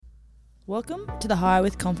Welcome to the Hire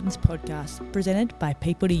with Confidence podcast, presented by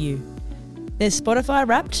People to You. There's Spotify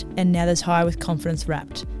Wrapped, and now there's Hire with Confidence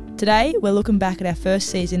Wrapped. Today, we're looking back at our first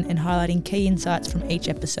season and highlighting key insights from each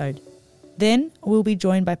episode. Then, we'll be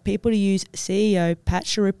joined by People to You's CEO, Pat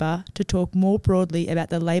Sharuppa, to talk more broadly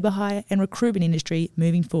about the labour hire and recruitment industry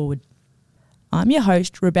moving forward. I'm your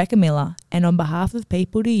host, Rebecca Miller, and on behalf of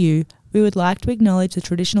People to You, we would like to acknowledge the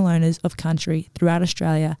traditional owners of country throughout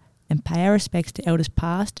Australia and pay our respects to elders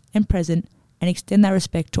past and present, and extend that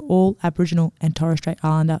respect to all Aboriginal and Torres Strait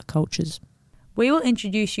Islander cultures. We will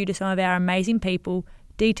introduce you to some of our amazing people,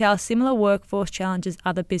 detail similar workforce challenges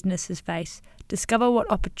other businesses face, discover what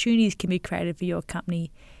opportunities can be created for your company,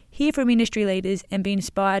 hear from industry leaders, and be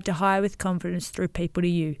inspired to hire with confidence through People to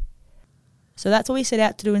You. So that's what we set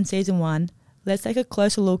out to do in Season 1. Let's take a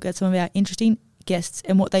closer look at some of our interesting guests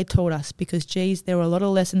and what they taught us, because geez, there were a lot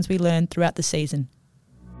of lessons we learned throughout the season.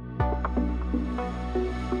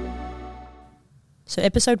 So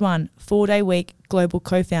Episode 1, 4-Day Week Global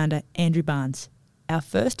co-founder Andrew Barnes. Our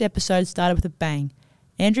first episode started with a bang.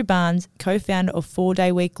 Andrew Barnes, co-founder of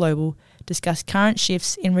 4-Day Week Global, discussed current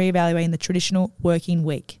shifts in reevaluating the traditional working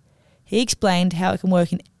week. He explained how it can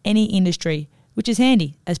work in any industry, which is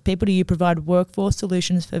handy as People to You provide workforce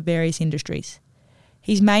solutions for various industries.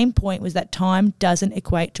 His main point was that time doesn't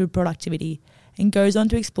equate to productivity, and goes on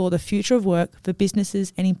to explore the future of work for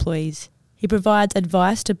businesses and employees. He provides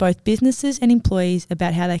advice to both businesses and employees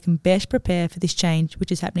about how they can best prepare for this change,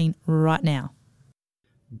 which is happening right now.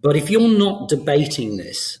 But if you're not debating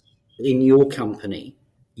this in your company,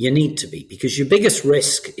 you need to be, because your biggest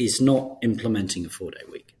risk is not implementing a 4-day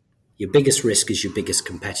week. Your biggest risk is your biggest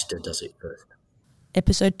competitor does it first.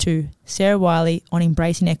 Episode 2, Sarah Wiley on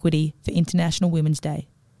embracing equity for International Women's Day.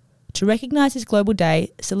 To recognise this global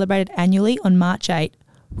day, celebrated annually on March 8,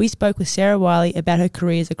 we spoke with Sarah Wiley about her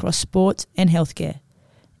careers across sports and healthcare,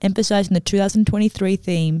 emphasising the 2023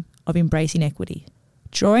 theme of embracing equity.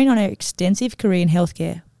 Drawing on her extensive career in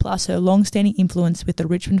healthcare, plus her long-standing influence with the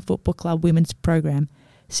Richmond Football Club women's program,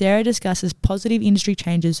 Sarah discusses positive industry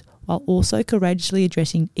changes while also courageously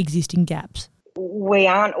addressing existing gaps. We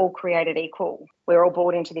aren't all created equal. We're all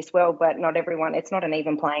brought into this world, but not everyone. It's not an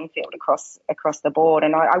even playing field across the board,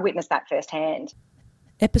 and I witnessed that firsthand.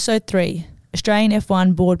 Episode 3, Australian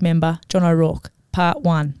F1 board member John O'Rourke, Part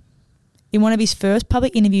 1. In one of his first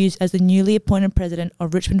public interviews as the newly appointed president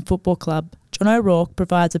of Richmond Football Club, John O'Rourke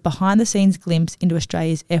provides a behind-the-scenes glimpse into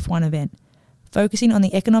Australia's F1 event, focusing on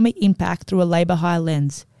the economic impact through a labour hire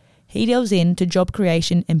lens. He delves into job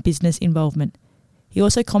creation and business involvement. He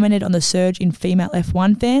also commented on the surge in female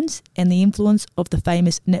F1 fans and the influence of the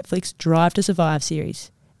famous Netflix Drive to Survive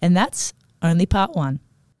series. And that's only Part 1.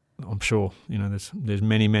 I'm sure, there's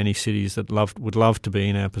many cities that would love to be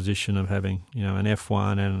in our position of having, an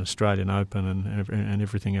F1 and an Australian Open and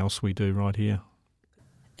everything else we do right here.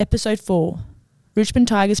 Episode 4, Richmond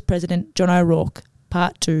Tigers President John O'Rourke,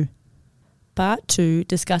 Part 2. Part 2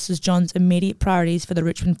 discusses John's immediate priorities for the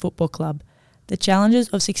Richmond Football Club, the challenges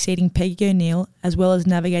of succeeding Peggy O'Neill, as well as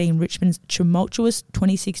navigating Richmond's tumultuous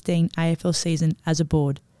 2016 AFL season as a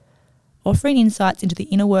board. Offering insights into the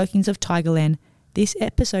inner workings of Tigerland, this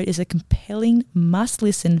episode is a compelling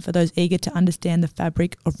must-listen for those eager to understand the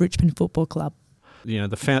fabric of Richmond Football Club.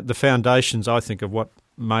 The foundations, I think, of what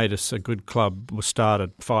made us a good club was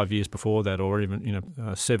started 5 years before that, or even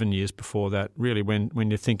 7 years before that. Really,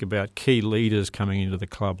 when you think about key leaders coming into the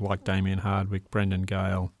club like Damien Hardwick, Brendan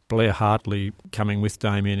Gale, Blair Hartley coming with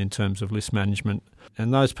Damien in terms of list management,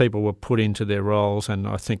 and those people were put into their roles. And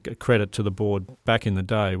I think a credit to the board back in the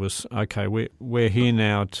day was, okay, we're here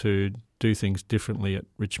now to do things differently at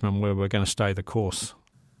Richmond, where we're going to stay the course.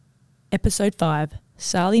 Episode 5,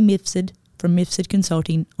 Sally Mifsud from Mifsud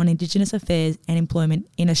Consulting on Indigenous Affairs and Employment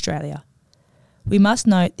in Australia. We must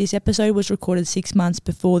note this episode was recorded 6 months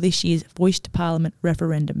before this year's Voice to Parliament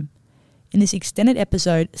referendum. In this extended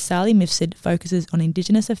episode, Sally Mifsud focuses on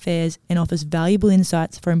Indigenous affairs and offers valuable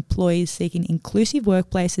insights for employees seeking inclusive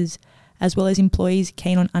workplaces, as well as employees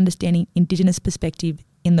keen on understanding Indigenous perspective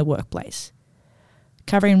in the workplace.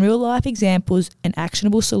 Covering real-life examples and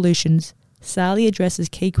actionable solutions, Sally addresses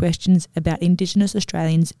key questions about Indigenous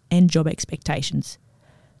Australians and job expectations.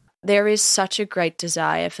 There is such a great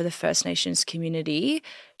desire for the First Nations community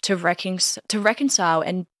to reconcile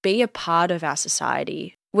and be a part of our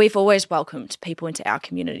society. We've always welcomed people into our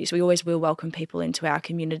communities. We always will welcome people into our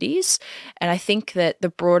communities. And I think that the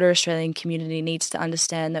broader Australian community needs to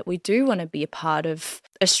understand that we do want to be a part of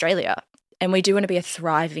Australia. And we do want to be a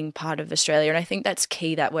thriving part of Australia. And I think that's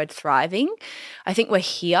key, that word thriving. I think we're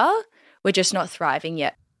here. We're just not thriving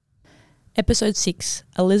yet. Episode 6,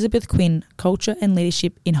 Elizabeth Quinn, Culture and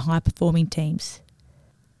Leadership in High-Performing Teams.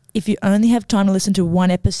 If you only have time to listen to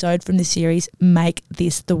one episode from the series, make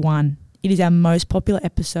this the one. It is our most popular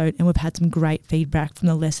episode and we've had some great feedback from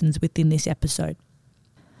the lessons within this episode.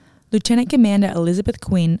 Lieutenant Commander Elizabeth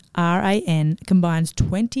Quinn, RAN, combines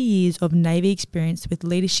 20 years of Navy experience with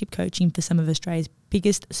leadership coaching for some of Australia's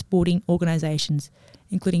biggest sporting organisations,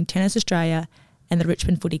 including Tennis Australia and the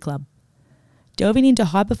Richmond Footy Club. Delving into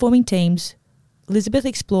high-performing teams, Elizabeth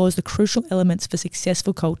explores the crucial elements for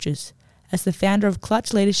successful cultures. As the founder of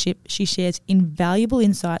Clutch Leadership, she shares invaluable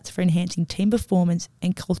insights for enhancing team performance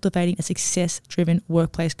and cultivating a success-driven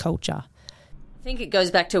workplace culture. I think it goes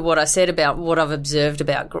back to what I said about what I've observed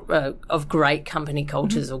about of great company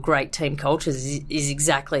cultures or great team cultures is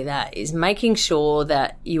exactly that, is making sure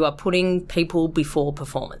that you are putting people before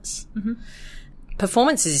performance.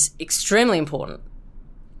 Performance is extremely important,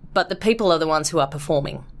 but the people are the ones who are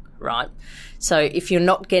performing, right? So if you're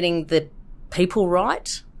not getting the people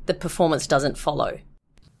right, the performance doesn't follow.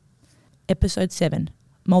 Episode 7,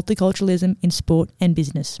 Multiculturalism in Sport and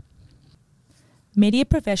Business. Media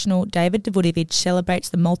professional David Davutovic celebrates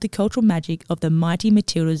the multicultural magic of the mighty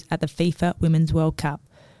Matildas at the FIFA Women's World Cup.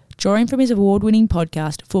 Drawing from his award-winning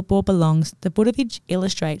podcast, Football Belongs, Davutovic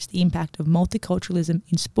illustrates the impact of multiculturalism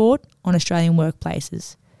in sport on Australian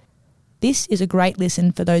workplaces. This is a great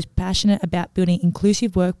listen for those passionate about building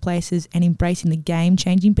inclusive workplaces and embracing the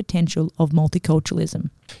game-changing potential of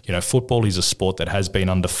multiculturalism. You know, football is a sport that has been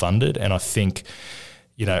underfunded, and I think,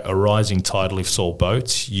 you know, a rising tide lifts all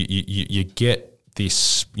boats. You get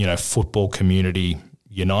this, you know, football community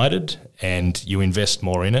united and you invest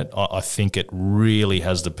more in it. I think it really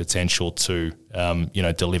has the potential to, you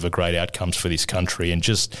know, deliver great outcomes for this country and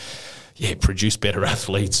just, produce better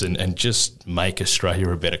athletes and just make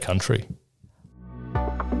Australia a better country.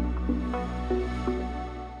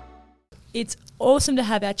 It's awesome to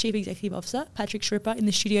have our Chief Executive Officer, Patrick Shripper, in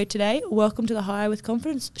the studio today. Welcome to the Hire with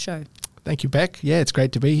Confidence show. Thank you, Beck. Yeah, it's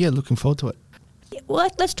great to be here. Looking forward to it. Yeah, well,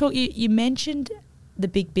 let's talk. You mentioned the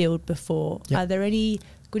big build before. Yep. Are there any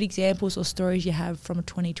good examples or stories you have from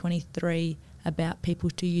 2023 about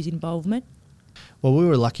people to use involvement? Well, we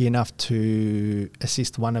were lucky enough to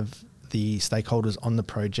assist one of the stakeholders on the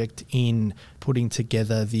project in putting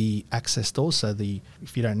together the access doors. So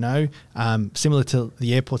if you don't know, similar to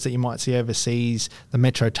the airports that you might see overseas, the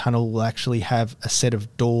Metro Tunnel will actually have a set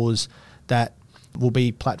of doors that will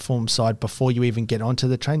be platform side before you even get onto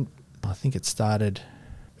the train. I think it started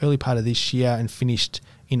early part of this year and finished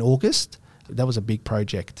in August. That was a big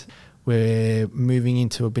project. We're moving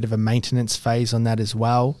into a bit of a maintenance phase on that as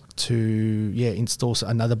well to install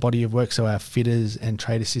another body of work. So our fitters and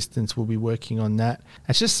trade assistants will be working on that.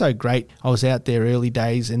 It's just so great. I was out there early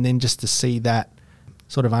days, and then just to see that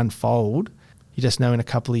sort of unfold, you just know in a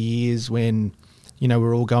couple of years when, you know,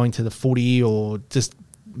 we're all going to the footy or just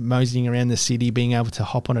moseying around the city, being able to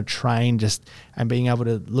hop on a train and being able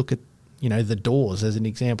to look at, you know, the doors as an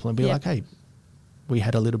example and be like, hey, we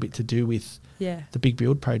had a little bit to do with the Big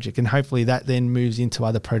Build project. And hopefully that then moves into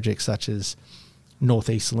other projects such as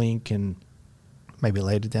Northeast Link and maybe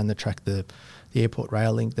later down the track the Airport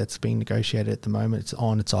Rail Link that's being negotiated at the moment. It's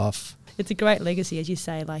on, it's off. It's a great legacy, as you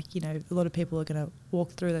say. Like, you know, a lot of people are going to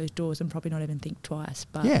walk through those doors and probably not even think twice.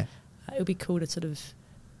 But it'll be cool to sort of,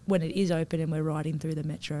 when it is open and we're riding through the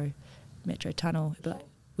Metro Tunnel, but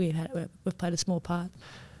we've played a small part.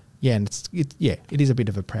 Yeah, and it is a bit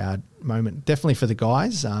of a proud moment. Definitely for the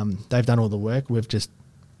guys. They've done all the work. We've just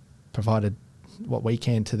provided what we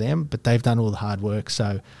can to them, but they've done all the hard work.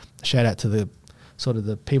 So shout out to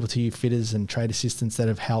the people to you fitters and trade assistants that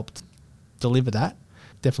have helped deliver that.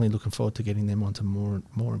 Definitely looking forward to getting them onto more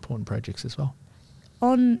important projects as well.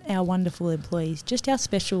 On our wonderful employees, just how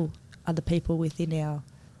special are the people within our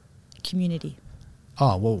community?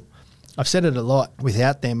 Oh, well, I've said it a lot.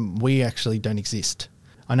 Without them, we actually don't exist.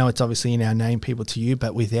 I know it's obviously in our name, people to you,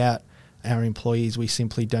 but without our employees, we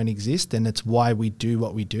simply don't exist, and it's why we do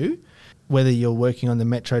what we do. Whether you're working on the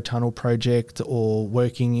Metro Tunnel project or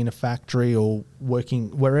working in a factory or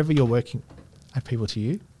working wherever you're working at People to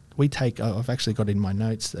You, I've actually got in my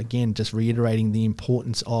notes, again, just reiterating the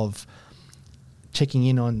importance of checking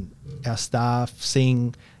in on our staff,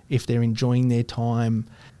 seeing if they're enjoying their time.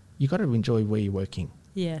 You've got to enjoy where you're working.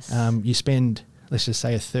 Yes. You spend, let's just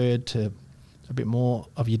say, a third to a bit more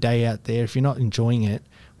of your day out there. If you're not enjoying it,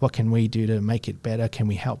 what can we do to make it better? Can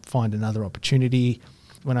we help find another opportunity?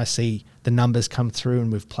 When I see the numbers come through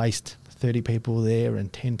and we've placed 30 people there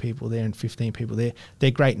and 10 people there and 15 people there,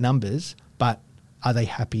 they're great numbers, but are they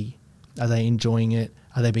happy? Are they enjoying it?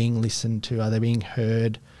 Are they being listened to? Are they being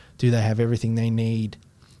heard? Do they have everything they need?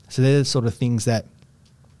 So they're the sort of things that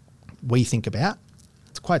we think about.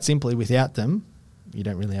 It's quite simply, without them, you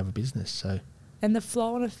don't really have a business. So And the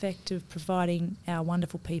flow-on effect of providing our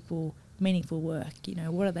wonderful people meaningful work,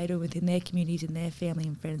 what are they doing within their communities and their family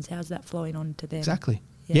and friends? How's that flowing on to them? Exactly.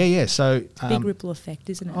 Yeah. So big ripple effect,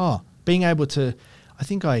 isn't it? Oh, being able to, I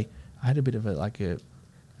think I had a bit of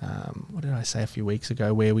what did I say a few weeks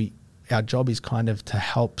ago, where our job is kind of to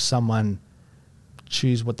help someone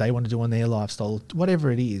choose what they want to do on their lifestyle,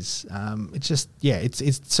 whatever it is. It's just,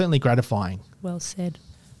 it's certainly gratifying. Well said.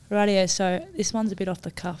 Rightio, so this one's a bit off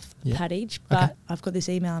the cuff, Padage, but I've got this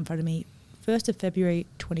email in front of me, 1st of February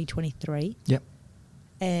 2023. Yep.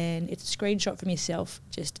 And it's a screenshot from yourself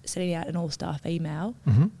just sending out an all-staff email.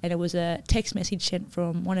 Mm-hmm. And it was a text message sent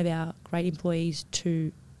from one of our great employees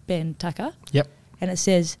to Ben Tucker. Yep. And it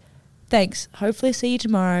says, "Thanks, hopefully see you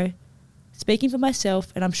tomorrow. Speaking for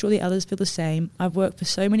myself, and I'm sure the others feel the same, I've worked for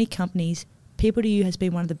so many companies. People to You has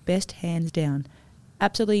been one of the best, hands down.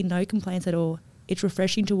 Absolutely no complaints at all. It's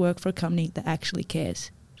refreshing to work for a company that actually cares."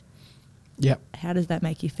 Yep. How does that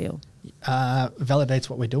make you feel? Validates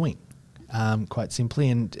what we're doing, quite simply.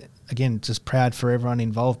 And again, just proud for everyone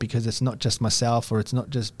involved, because it's not just myself or it's not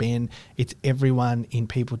just Ben, it's everyone in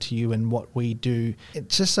People to You and what we do.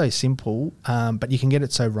 It's just so simple, but you can get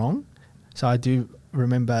it so wrong. So I do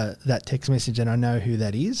remember that text message, and I know who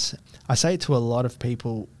that is. I say it to a lot of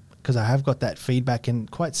people because I have got that feedback, and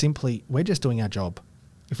quite simply, we're just doing our job.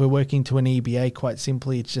 If we're working to an EBA, quite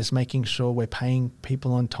simply, it's just making sure we're paying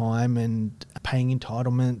people on time and paying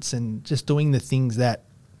entitlements and just doing the things that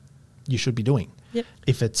you should be doing. Yep.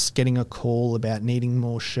 If it's getting a call about needing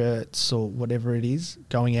more shirts or whatever it is,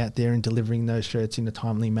 going out there and delivering those shirts in a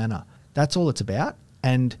timely manner. That's all it's about.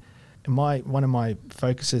 And one of my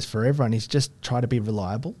focuses for everyone is just try to be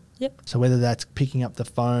reliable. Yep. So whether that's picking up the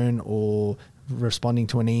phone or responding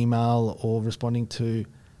to an email or responding to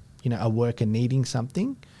a worker needing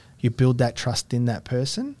something, you build that trust in that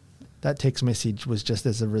person. That text message was just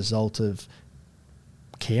as a result of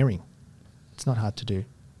caring. It's not hard to do.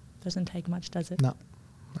 Doesn't take much, does it? No.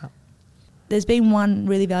 There's been one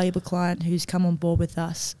really valuable client who's come on board with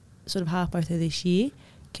us sort of halfway through this year.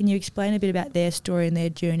 Can you explain a bit about their story and their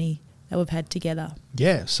journey that we've had together?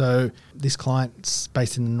 Yeah, so this client's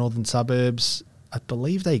based in the northern suburbs. I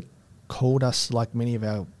believe they called us, like many of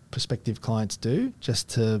our prospective clients do, just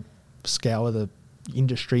to scour the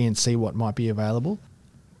industry and see what might be available.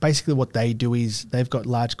 Basically what they do is they've got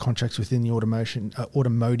large contracts within the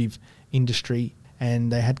automotive industry,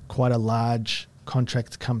 and they had quite a large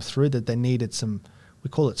contract come through that they needed we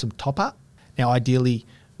call it some top up. Now ideally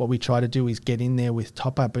what we try to do is get in there with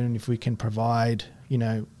top up, and if we can provide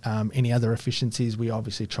any other efficiencies, we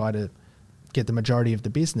obviously try to get the majority of the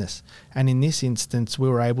business. And in this instance, we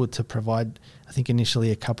were able to provide, I think initially,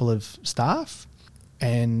 a couple of staff,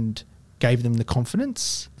 and gave them the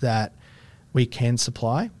confidence that we can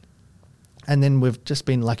supply. And then we've just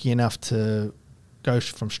been lucky enough to go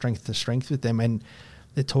from strength to strength with them, and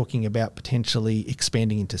they're talking about potentially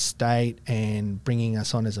expanding into state and bringing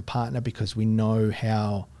us on as a partner because we know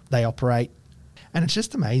how they operate. And it's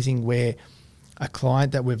just amazing where a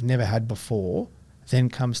client that we've never had before then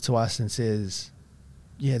comes to us and says,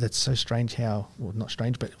 yeah, that's so strange how, well, not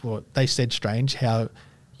strange, but they said strange how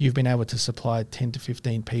you've been able to supply 10 to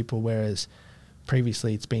 15 people, whereas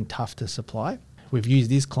previously it's been tough to supply. We've used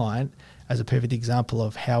this client as a perfect example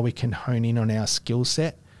of how we can hone in on our skill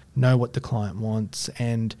set, know what the client wants,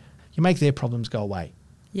 and you make their problems go away.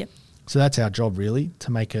 Yep. So that's our job really,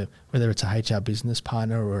 to make whether it's a HR business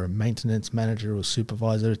partner or a maintenance manager or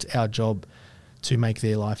supervisor, it's our job to make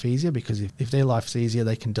their life easier, because if their life's easier,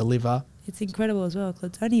 they can deliver. It's incredible as well, because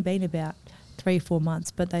it's only been about 3-4 months,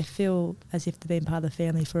 but they feel as if they've been part of the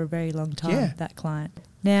family for a very long time, that client.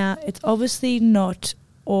 Now, it's obviously not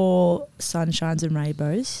all sunshines and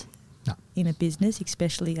rainbows in a business,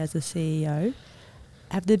 especially as the CEO.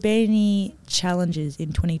 Have there been any challenges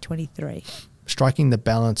in 2023? Striking the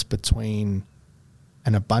balance between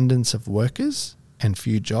an abundance of workers and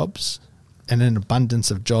few jobs, and an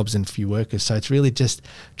abundance of jobs and few workers. So it's really just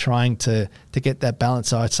trying to get that balance.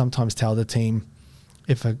 So I sometimes tell the team,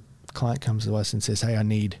 if a client comes to us and says, hey, I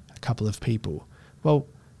need a couple of people, well,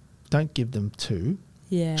 don't give them 2.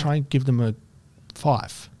 Yeah. Try and give them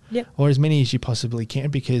 5. Yep. Or as many as you possibly can,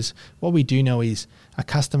 because what we do know is a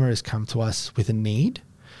customer has come to us with a need.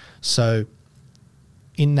 So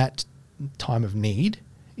in that time of need,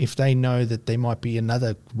 if they know that there might be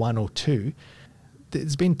another 1 or 2,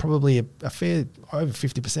 there's been probably a fair over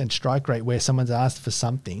 50% strike rate where someone's asked for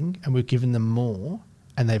something and we've given them more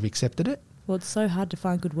and they've accepted it. Well, it's so hard to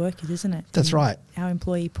find good workers, isn't it? That's right. Our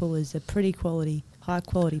employee pool is a pretty high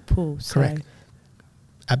quality pool. Correct. So.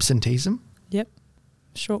 Absenteeism. Yep.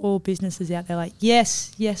 I'm sure all businesses out there are like,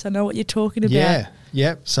 yes, I know what you're talking about.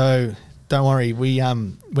 Yeah. So don't worry. We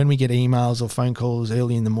when we get emails or phone calls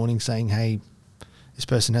early in the morning saying, hey, this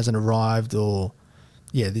person hasn't arrived, or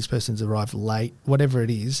this person's arrived late, whatever it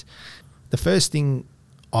is, the first thing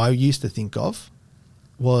I used to think of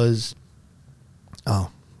was,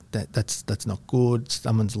 that's not good.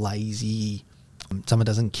 Someone's lazy. Someone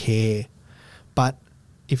doesn't care. But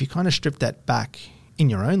if you kind of strip that back in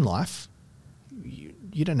your own life,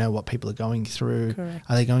 you don't know what people are going through. Correct.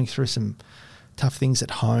 Are they going through some tough things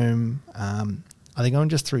at home? Are they going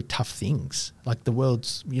just through tough things? Like the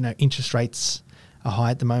world's, interest rates are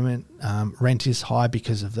high at the moment. Rent is high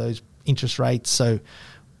because of those interest rates. So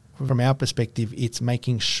from our perspective, it's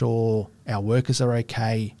making sure our workers are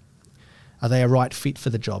okay. Are they a right fit for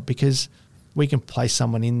the job? Because we can place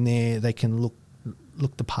someone in there, they can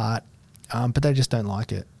look the part, but they just don't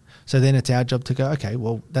like it. So then it's our job to go, okay,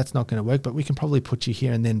 well, that's not going to work, but we can probably put you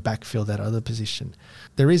here and then backfill that other position.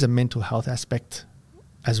 There is a mental health aspect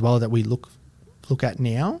as well that we look at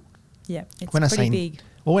now. Yeah, it's when pretty big.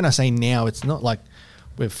 Well, when I say now, it's not like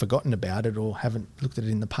we've forgotten about it or haven't looked at it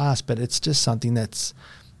in the past, but it's just something that's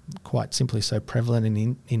quite simply so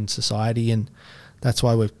prevalent in society, and that's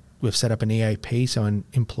why we've set up an EAP, so an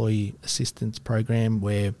employee assistance program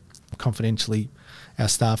where confidentially our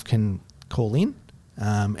staff can call in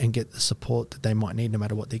and get the support that they might need no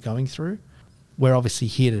matter what they're going through. We're obviously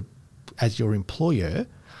here as your employer,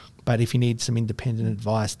 but if you need some independent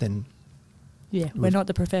advice, then... Yeah, we're not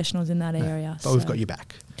the professionals in that area. But we've got your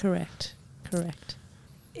back. Correct.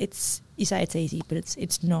 You say it's easy, but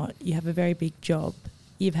it's not. You have a very big job.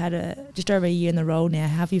 You've had just over a year in the role now.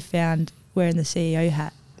 How have you found wearing the CEO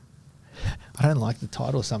hat? I don't like the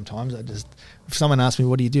title sometimes. If someone asks me,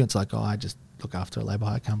 what do you do? It's like, I just look after a labour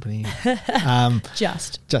hire company.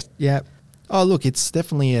 Just, yeah. Oh, look, it's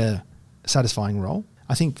definitely a satisfying role.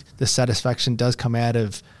 I think the satisfaction does come out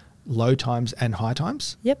of low times and high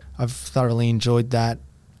times. Yep. I've thoroughly enjoyed that.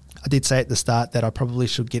 I did say at the start that I probably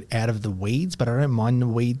should get out of the weeds, but I don't mind the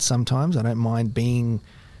weeds sometimes. I don't mind being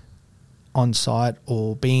on site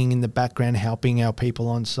or being in the background helping our people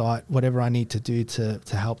on site, whatever I need to do to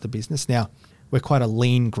help the business. Now, we're quite a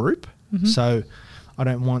lean group, so I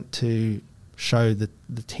don't want to show the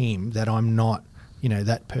team that I'm not,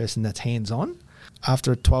 that person that's hands-on.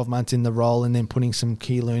 After 12 months in the role and then putting some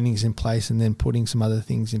key learnings in place and then putting some other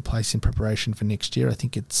things in place in preparation for next year, I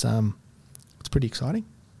think it's pretty exciting.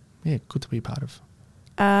 Yeah, good to be a part of.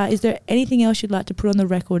 Is there anything else you'd like to put on the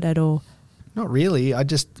record at all? Not really. I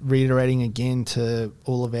just reiterating again to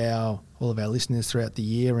all of our listeners throughout the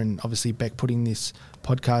year, and obviously Beck putting this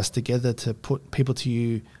podcast together to put people to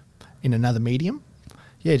you in another medium.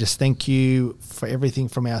 Yeah, just thank you for everything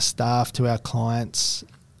from our staff to our clients.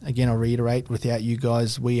 Again, I'll reiterate, without you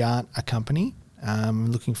guys, we aren't a company.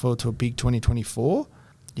 Looking forward to a big 2024.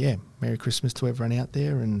 Yeah, Merry Christmas to everyone out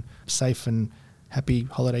there and safe and happy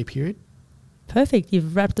holiday period. Perfect.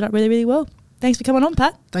 You've wrapped it up really, really well. Thanks for coming on,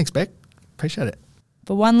 Pat. Thanks, Beck. Appreciate it.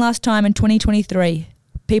 For one last time in 2023,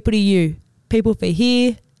 people to you. People for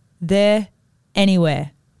here, there,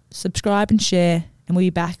 anywhere. Subscribe and share, and we'll be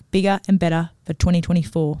back bigger and better for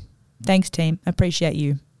 2024. Thanks, team. Appreciate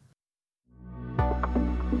you.